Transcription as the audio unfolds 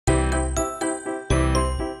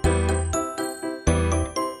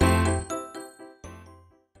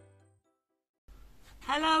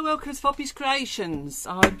Hello, welcome to Poppy's Creations.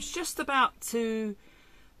 I'm just about to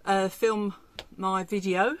film my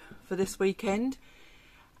video for this weekend,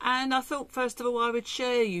 and I thought first of all I would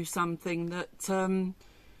share you something that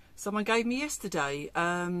someone gave me yesterday.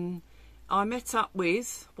 I met up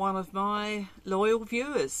with one of my loyal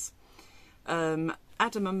viewers. Adam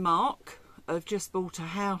and Mark have just bought a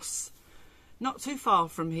house not too far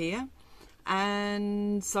from here,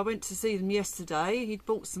 and so I went to see them yesterday. He'd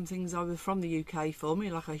bought some things over from the UK for me,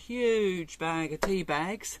 like a huge bag of tea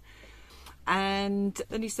bags, and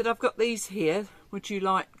then he said, I've got these here, would you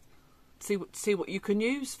like to see what you can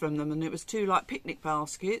use from them? And it was two like picnic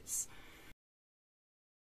baskets,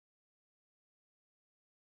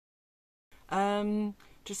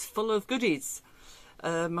 just full of goodies.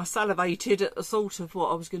 I salivated at the thought of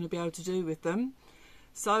what I was going to be able to do with them,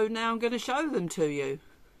 so now I'm going to show them to you.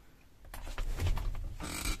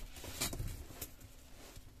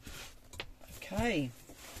 Okay,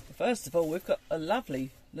 first of all, we've got a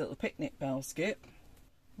lovely little picnic basket.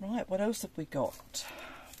 Right, what else have we got?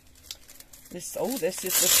 This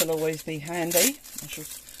will always be handy. I shall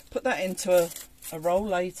put that into a roll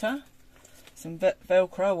later. Some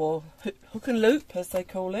Velcro, or hook and loop as they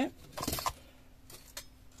call it.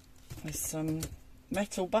 There's some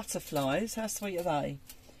metal butterflies. How sweet are they?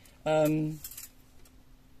 I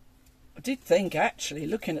did think, actually,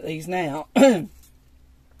 looking at these now,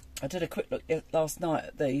 I did a quick look last night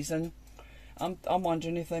at these, and I'm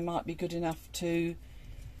wondering if they might be good enough to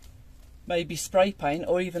maybe spray paint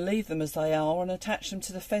or even leave them as they are and attach them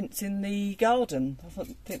to the fence in the garden. I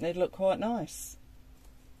think they'd look quite nice.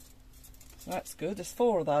 So that's good. There's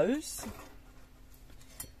 4 of those.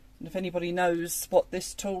 And if anybody knows what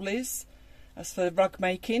this tool is, that's for rug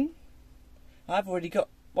making. I've already got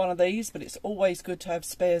one of these, but it's always good to have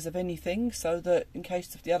spares of anything, so that in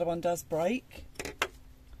case if the other one does break.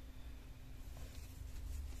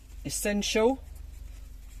 Essential,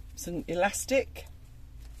 some elastic.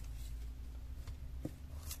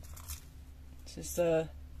 This is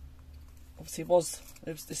obviously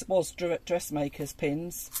this was dressmakers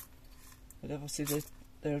pins, but obviously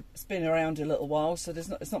it's been around a little while, so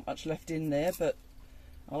there's not much left in there. But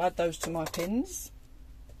I'll add those to my pins.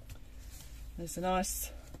 There's a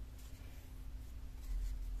nice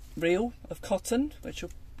reel of cotton, which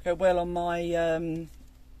will go well on my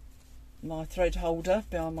my thread holder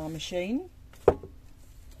behind my machine.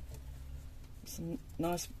 Some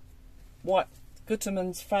nice white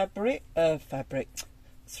Gutterman's thread,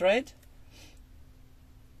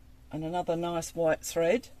 and another nice white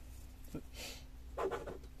thread. What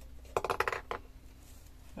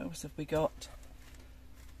else have we got?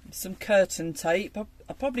 Some curtain tape.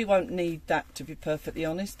 I probably won't need that, to be perfectly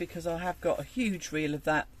honest, because I have got a huge reel of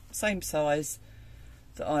that same size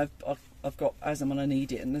that I've got as and when I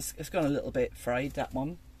need it, and it's gone a little bit frayed, that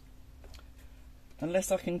one,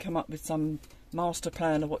 unless I can come up with some master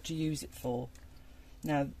plan of what to use it for.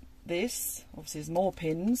 Now this obviously is more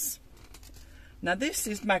pins. Now this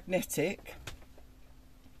is magnetic,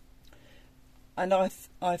 and I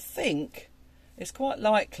think it's quite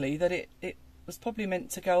likely that it was probably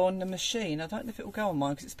meant to go on the machine. I don't know if it will go on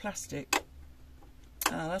mine because it's plastic.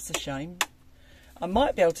 Oh, that's a shame. I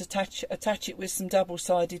might be able to attach it with some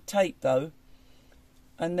double-sided tape though,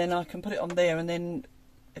 and then I can put it on there, and then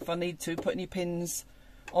if I need to put any pins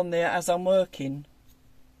on there as I'm working.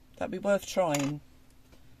 That'd be worth trying.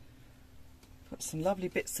 Got some lovely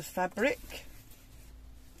bits of fabric.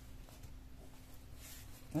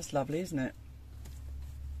 That's lovely, isn't it?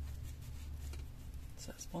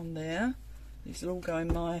 So that's one there. These will all go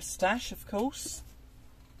in my stash, of course.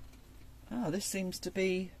 Oh, this seems to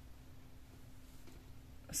be...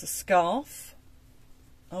 It's a scarf.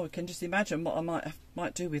 Oh, we can just imagine what I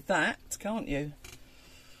might do with that, can't you?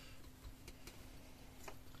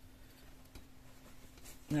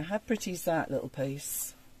 Now, how pretty is that little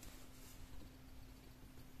piece?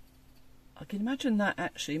 I can imagine that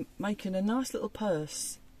actually making a nice little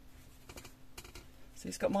purse. So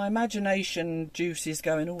it's got my imagination juices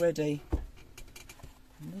going already.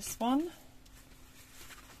 And this one,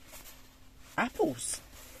 apples.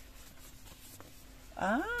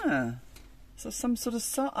 Ah, so some sort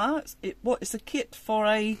of it's a kit for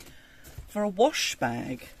a wash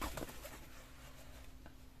bag.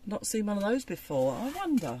 Not seen one of those before. I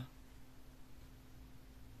wonder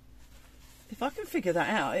if I can figure that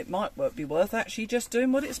out. It might be worth actually just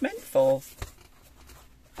doing what it's meant for.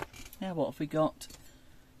 Now what have we got?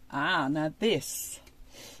 Ah, now this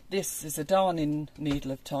is a darning needle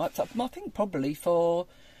of type. I think probably for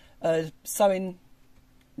sewing,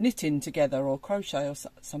 knitting together, or crochet or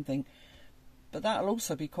something. But that'll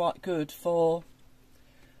also be quite good for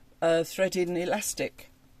threading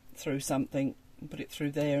elastic through something and put it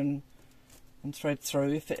through there and thread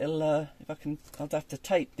through. If it'll, if I can, I'd have to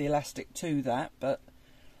tape the elastic to that, but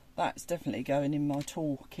that's definitely going in my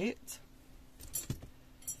tool kit.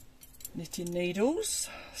 Knitting needles,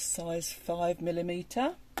 size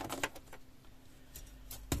 5mm.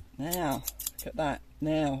 Now, look at that.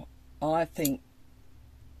 Now, I think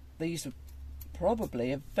these are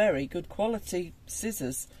probably a very good quality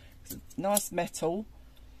scissors. Nice metal,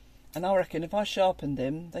 and I reckon if I sharpened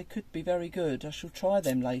them, they could be very good. I shall try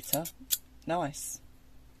them later. Nice.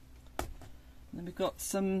 And then we've got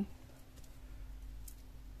some,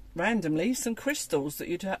 randomly, some crystals that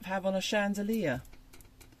you'd have on a chandelier.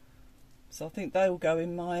 So I think they'll go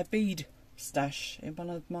in my bead stash, in one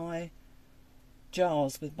of my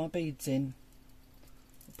jars with my beads in.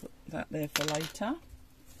 I'll put that there for later.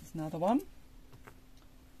 There's another one.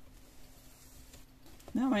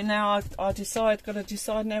 Now got to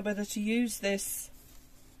decide now whether to use this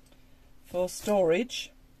for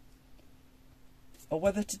storage or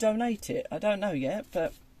whether to donate it. I don't know yet,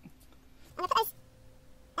 but I'm going to put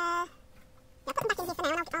those, put them back in here for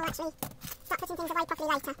now, and I'll actually start putting things away properly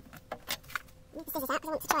later. Move the scissors out because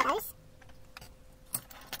I want to try those.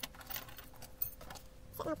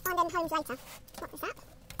 So I'll find them homes later. Lock this up.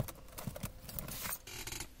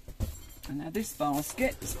 And now this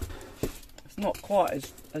basket, it's not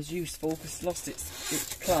quite as useful because it's lost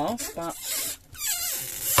its class, but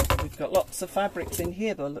we've got lots of fabrics in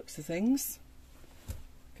here by the looks of things.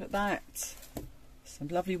 Look at that. Some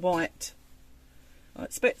lovely white. I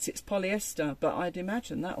expect it's polyester, but I'd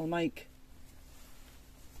imagine that will make...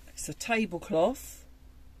 It's a tablecloth.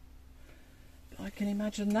 I can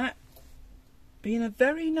imagine that being a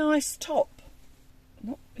very nice top.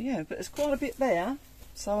 Not, yeah, but there's quite a bit there,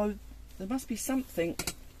 so there must be something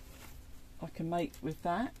I can make with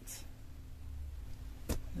that.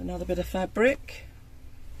 Another bit of fabric.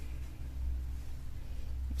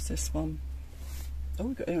 What's this one? Oh,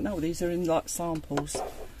 we got, no, these are in like samples.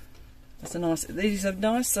 That's a nice. These are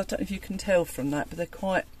nice. I don't know if you can tell from that, but they're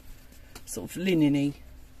quite sort of linen-y,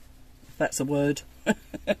 if that's a word.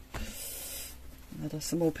 There's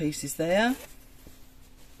some more pieces there.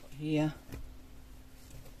 Here.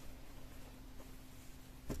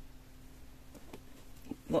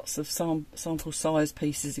 Lots of sample size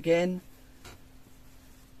pieces again.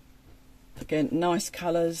 Again, nice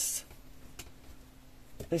colours.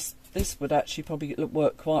 This would actually probably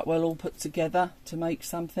work quite well all put together to make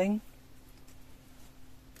something.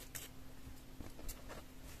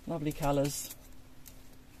 Lovely colours.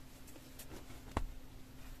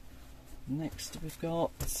 Next we've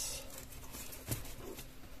got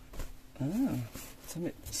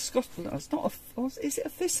something Scotland. It's not a. Is it a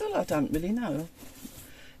thistle? I don't really know.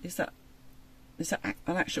 Is that an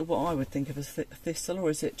actual what I would think of as a thistle, or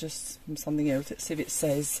is it just from something else? Let's see if it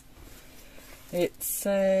says. It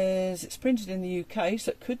says it's printed in the UK,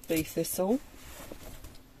 so it could be thistle.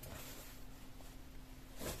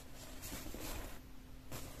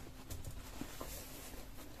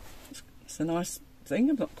 It's a nice thing.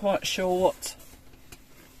 I'm not quite sure what.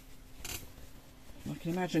 I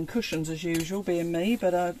can imagine cushions as usual, being me,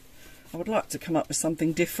 but I would like to come up with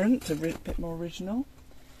something different, a bit more original.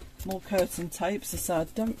 More curtain tape. So I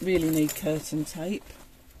don't really need curtain tape.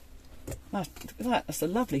 Look at that. That's a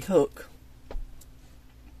lovely hook.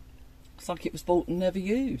 Looks like it was bought and never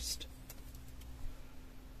used.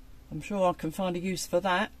 I'm sure I can find a use for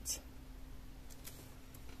that.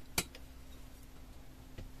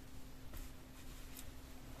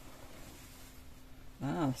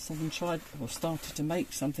 Someone tried or started to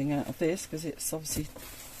make something out of this, because it's obviously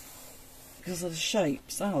because of the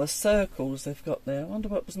shapes. The circles they've got there. I wonder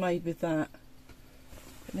what was made with that.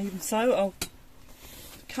 And even so, I'll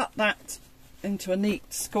cut that into a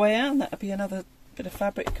neat square, and that'll be another bit of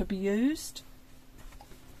fabric that could be used.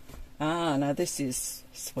 Now this is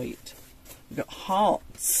sweet. We've got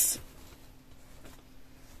hearts.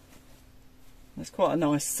 That's quite a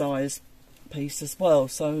nice size piece as well.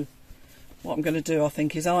 So what I'm going to do, I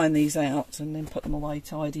think, is iron these out and then put them away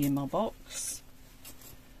tidy in my box.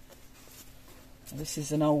 This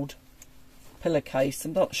is an old pillowcase.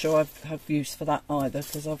 I'm not sure I have use for that either,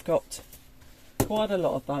 because I've got quite a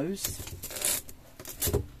lot of those.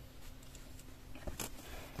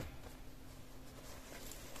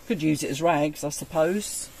 Could use it as rags, I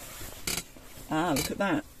suppose. Look at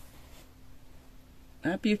that.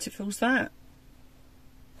 How beautiful is that?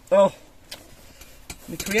 Oh,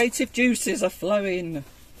 the creative juices are flowing.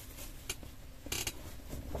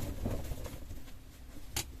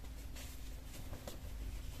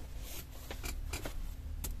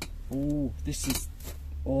 Oh, this is...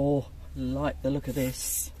 Oh, I like the look of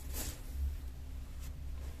this.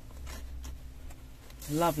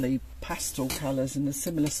 lovely pastel colours and a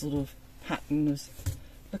similar sort of pattern as,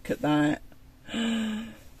 look at that. Oh,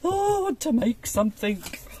 I want to make something.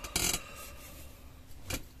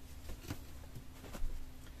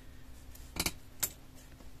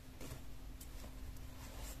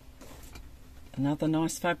 Another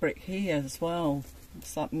nice fabric here as well.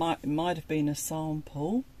 Looks like it might have been a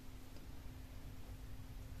sample.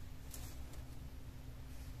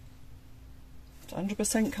 It's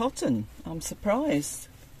 100% cotton. I'm surprised.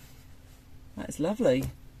 That is lovely. It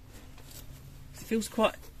feels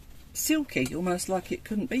quite silky, almost like it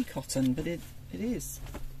couldn't be cotton, but it is.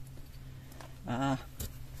 Ah,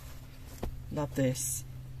 love this.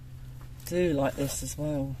 Do like this as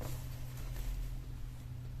well.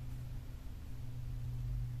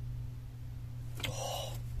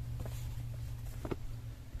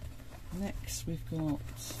 Next we've got,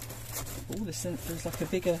 oh, this feels like a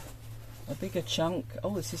bigger chunk.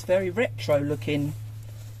 Oh, this is very retro looking.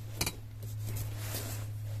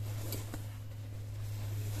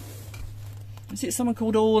 Is it someone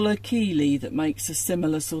called UPCYCLE that makes a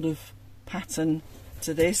similar sort of pattern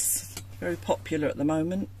to this? Very popular at the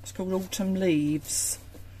moment. It's called Autumn Leaves.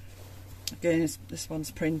 Again, this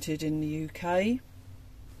one's printed in the UK.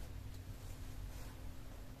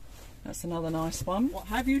 That's another nice one. What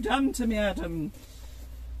have you done to me, Adam?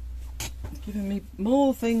 Giving me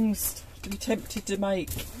more things to be tempted to make.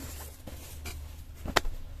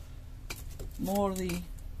 More of the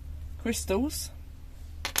crystals.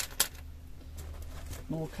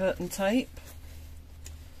 More curtain tape.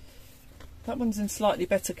 That one's in slightly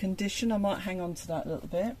better condition. I might hang on to that a little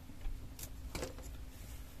bit.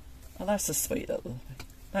 Oh, that's a sweet little...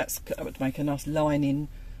 that would make a nice lining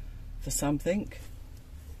for something.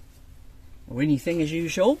 Or anything as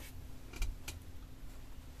usual.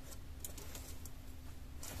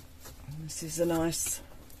 And this is a nice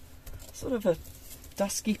sort of a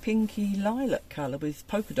dusky pinky lilac colour with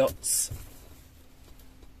polka dots.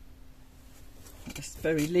 It's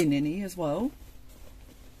very linen-y as well.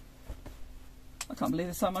 I can't believe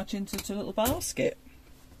there's so much into a little basket.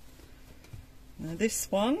 Now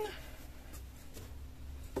this one,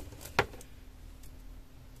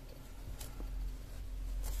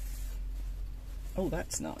 oh,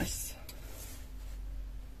 that's nice.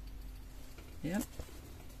 Yep.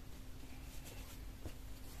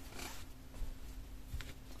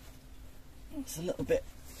 It's a little bit,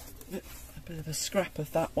 a bit of a scrap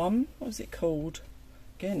of that one. What was it called?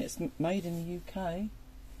 Again, it's made in the UK.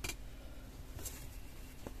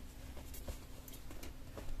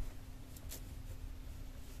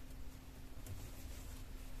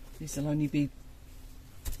 These will only be...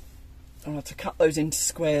 I'll have to cut those into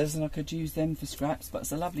squares and I could use them for scraps, but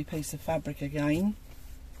it's a lovely piece of fabric again.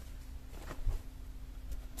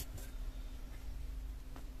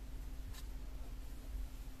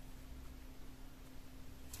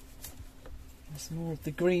 There's more of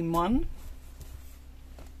the green one.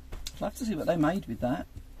 I'd love to see what they made with that.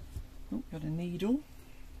 Oh, got a needle.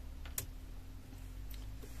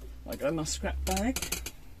 I'll go in my scrap bag.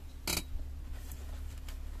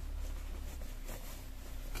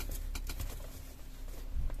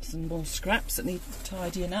 Some more scraps that need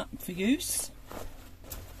tidying up for use.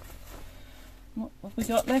 What have we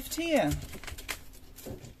got left here?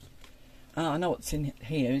 I know what's in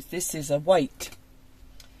here. This is a weight.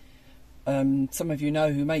 Some of you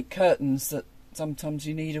know who make curtains that sometimes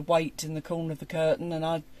you need a weight in the corner of the curtain, and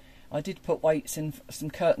I did put weights in some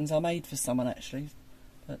curtains I made for someone actually,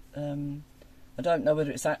 but I don't know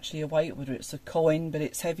whether it's actually a weight, whether it's a coin, but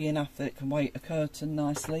it's heavy enough that it can weight a curtain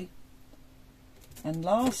nicely. And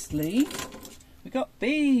lastly, we got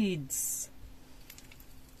beads.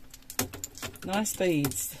 Nice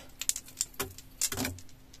beads.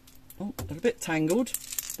 Oh, they're a bit tangled,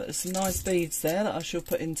 but there's some nice beads there that I shall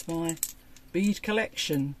put into my bead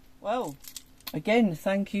collection. Well, again,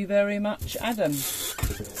 thank you very much, Adam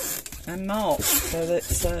and Mark. So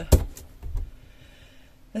that's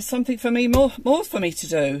there's something for me more for me to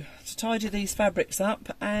do, to tidy these fabrics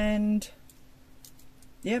up and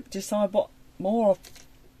yep, decide what more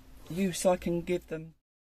use I can give them.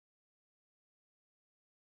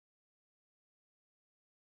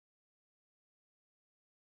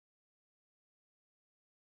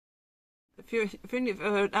 If you're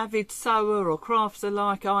an avid sewer or crafter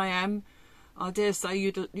like I am, I dare say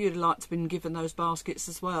you'd like to have been given those baskets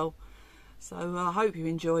as well. So I hope you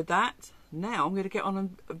enjoyed that. Now I'm going to get on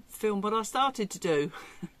and film what I started to do.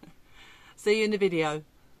 See you in the video.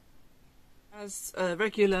 As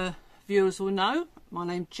regular viewers will know, my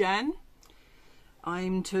name's Jan. I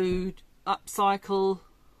aim to upcycle,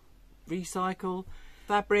 recycle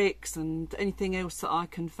fabrics and anything else that I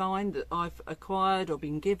can find that I've acquired or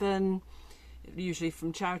been given, usually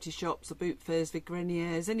from charity shops or boot fairs, Vig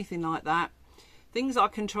Greniers, anything like that. Things I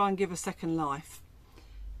can try and give a second life.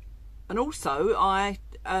 And also I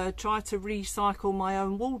try to recycle my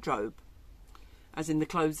own wardrobe, as in the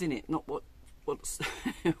clothes in it, not what's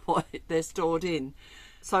what they're stored in.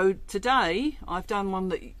 So today I've done one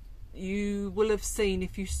that you will have seen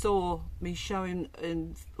if you saw me showing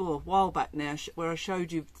a while back now, where I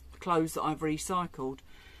showed you clothes that I've recycled.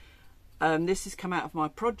 This has come out of my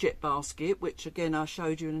project basket, which again I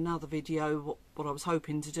showed you in another video what I was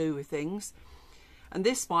hoping to do with things. And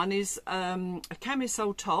this one is a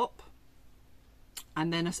camisole top,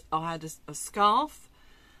 and then I had a scarf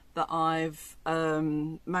that I've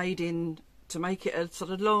made in to make it a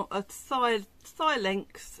sort of long, a thigh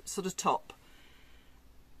length sort of top.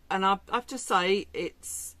 And I have to say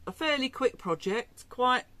it's a fairly quick project,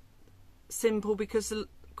 quite simple, because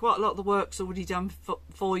quite a lot of the work's already done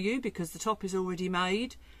for you, because the top is already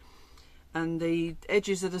made and the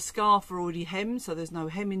edges of the scarf are already hemmed, so there's no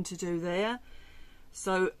hemming to do there.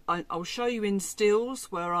 So I'll show you in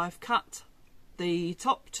stills where I've cut the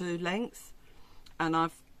top to length and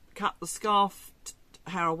I've cut the scarf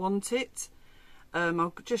how I want it.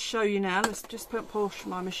 I'll just show you now. Let's just push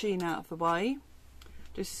my machine out of the way.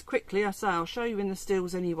 Just quickly, I'll show you in the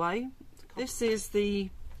stills anyway. This is the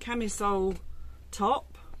camisole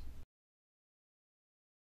top.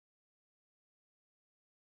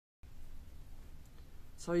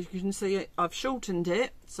 So you can see I've shortened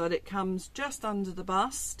it so that it comes just under the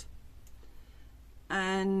bust,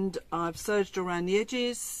 and I've serged around the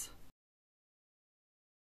edges.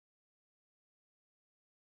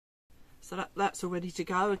 So that's all ready to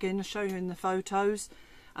go. Again, I'll show you in the photos.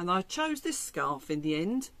 And I chose this scarf in the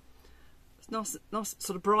end. It's nice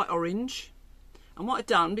sort of bright orange. And what I've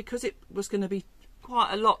done, because it was going to be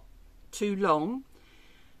quite a lot too long,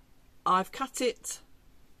 I've cut it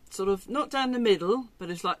sort of not down the middle, but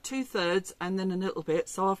it's like 2/3 and then a little bit.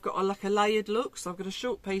 So I've got like a layered look. So I've got a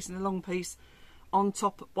short piece and a long piece on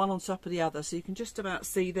top, one on top of the other. So you can just about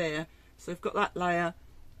see there. So I've got that layer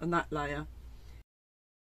and that layer.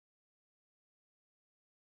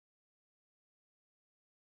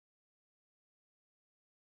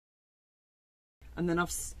 And then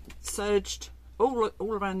I've serged all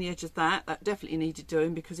around the edge of that. That definitely needed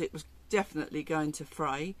doing because it was definitely going to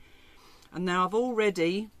fray. And now I've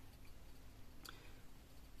already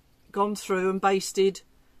gone through and basted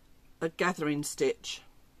a gathering stitch,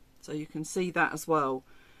 so you can see that as well.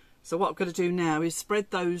 So what I'm going to do now is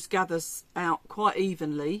spread those gathers out quite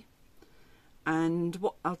evenly. And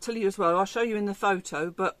what I'll tell you as well, I'll show you in the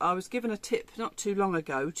photo, but I was given a tip not too long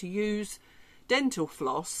ago to use dental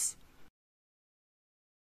floss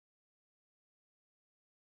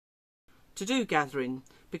to do gathering,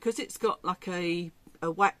 because it's got like a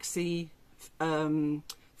waxy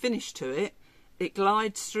finish to it. It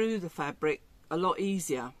glides through the fabric a lot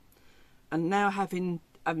easier, and now having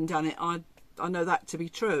done it, I know that to be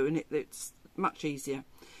true, and it's much easier.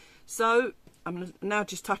 So I'm now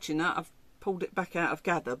just touching that. I've pulled it back out of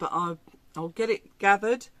gather, but I'll get it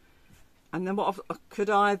gathered, and then I could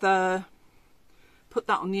either put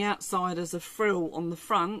that on the outside as a frill on the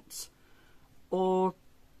front, or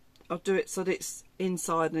I'll do it so that it's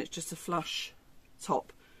inside and it's just a flush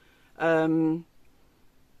top. I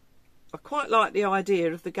quite like the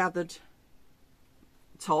idea of the gathered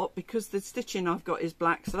top because the stitching I've got is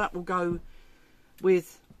black, so that will go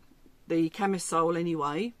with the camisole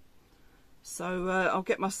anyway. So I'll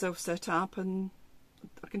get myself set up, and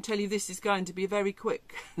I can tell you this is going to be very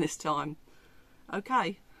quick this time.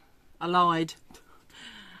 Okay, I lied.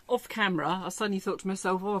 Off camera I suddenly thought to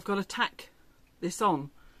myself, oh, I've got to tack this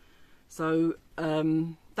on. So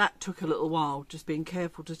that took a little while, just being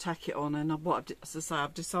careful to tack it on. And as I say,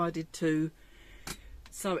 I've decided to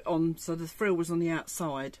sew it on so the frill was on the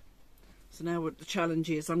outside. So now what the challenge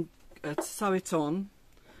is, I'm to sew it on,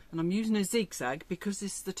 and I'm using a zigzag because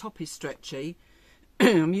the top is stretchy.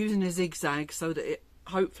 I'm using a zigzag so that it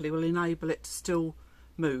hopefully will enable it to still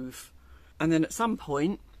move. And then at some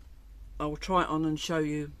point I will try it on and show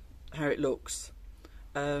you how it looks,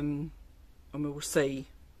 and we will see.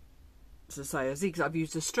 As I say, a zigzag. I've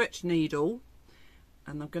used a stretch needle,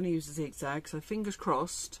 and I'm going to use a zigzag, so fingers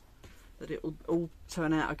crossed that it will all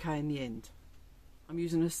turn out okay in the end. I'm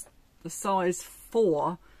using the size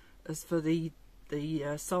 4 as for the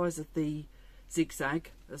size of the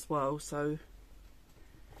zigzag as well. So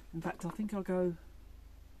in fact I think I'll go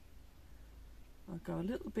a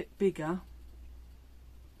little bit bigger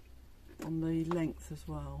on the length as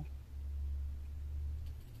well.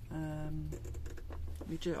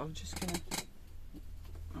 I'm just going to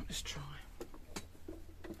Let's try.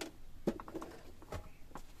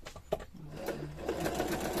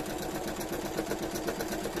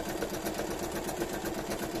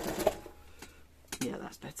 Yeah,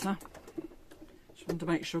 that's better. Just want to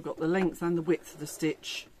make sure I've got the length and the width of the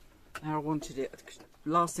stitch how I wanted it.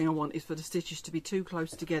 Last thing I want is for the stitches to be too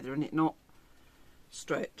close together and it not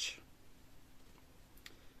stretch.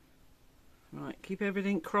 Right, keep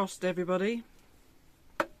everything crossed, everybody.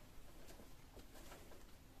 Let's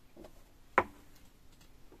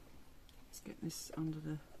get this under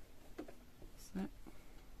the set.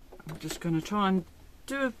 I'm just going to try and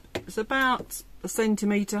do it's about a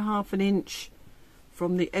centimetre, half an inch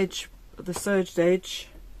from the edge, the serged edge.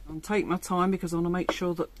 I'll take my time because I want to make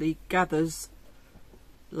sure that the gathers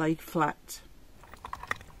lay flat.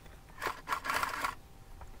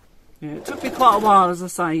 Yeah, it took me quite a while, as I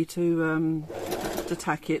say, to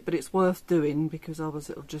tack it, but it's worth doing because otherwise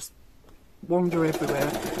it'll just wander everywhere.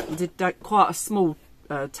 I did quite a small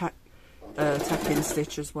tack-in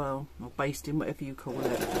stitch as well, or basting, whatever you call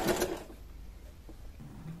it.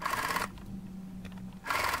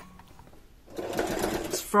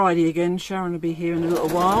 It's Friday again. Sharon will be here in a little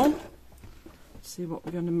while. See what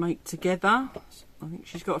we're going to make together. I think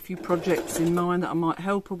she's got a few projects in mind that I might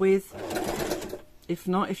help her with. If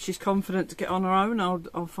not, if she's confident to get on her own,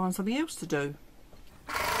 I'll find something else to do.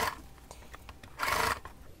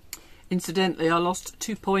 Incidentally, I lost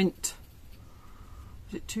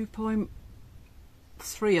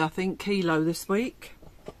 2.3, I think, kilo this week.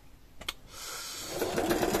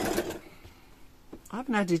 I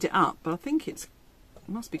haven't added it up, but I think it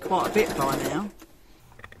must be quite a bit by now.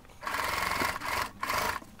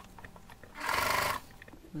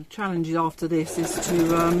 The challenge after this is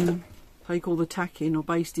to take all the tacking or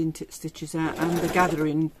basting stitches out and the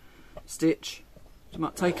gathering stitch. It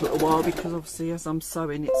might take a little while because obviously as I'm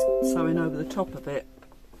sewing, it's sewing over the top of it.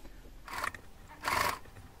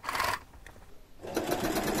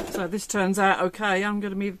 So this turns out okay. I'm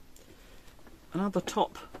going to move another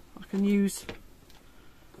top I can use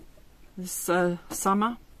this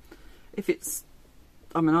summer. If it's,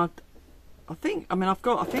 I think I've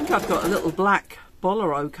got a little black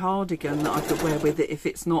bolero cardigan that I could wear with it if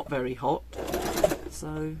it's not very hot.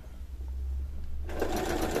 So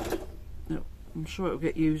no, I'm sure it'll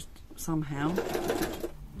get used somehow.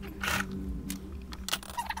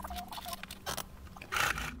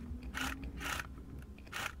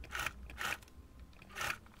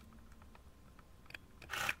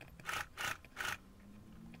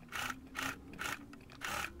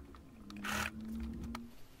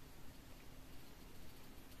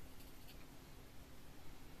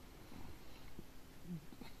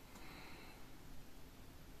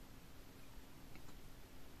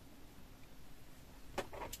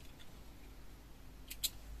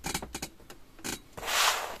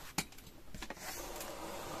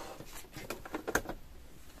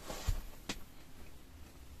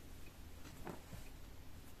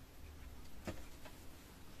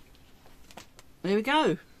 There we go.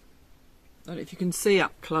 I don't know if you can see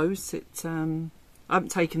up close. It's I haven't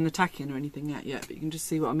taken the tack in or anything out yet, but you can just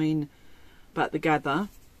see what I mean about the gather,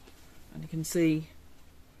 and you can see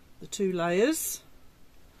the two layers.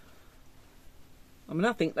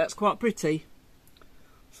 I think that's quite pretty.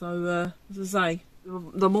 So as I say,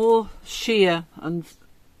 the more sheer and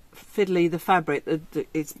fiddly the fabric,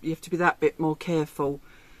 you have to be that bit more careful.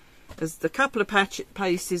 There's a couple of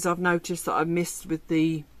places I've noticed that I've missed with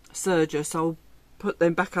the serger, so I'll put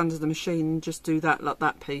them back under the machine and just do that, like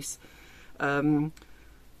that piece. So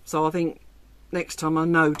I think next time I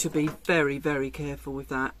know to be very, very careful with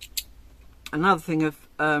that. Another thing of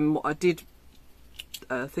what I did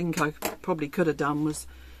think I probably could have done was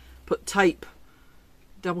put tape,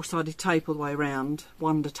 double-sided tape all the way around,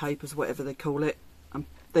 wonder tape as whatever they call it, and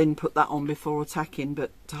then put that on before tacking,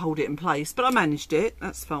 but to hold it in place. But I managed it,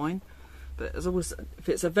 that's fine. But as always, if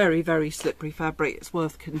it's a very, very slippery fabric, it's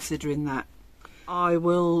worth considering that. I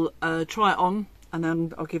will try it on and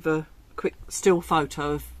then I'll give a quick still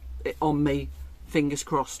photo of it on me, fingers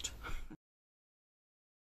crossed.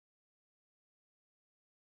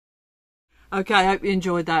 Okay, I hope you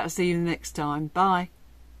enjoyed that. I'll see you next time. Bye.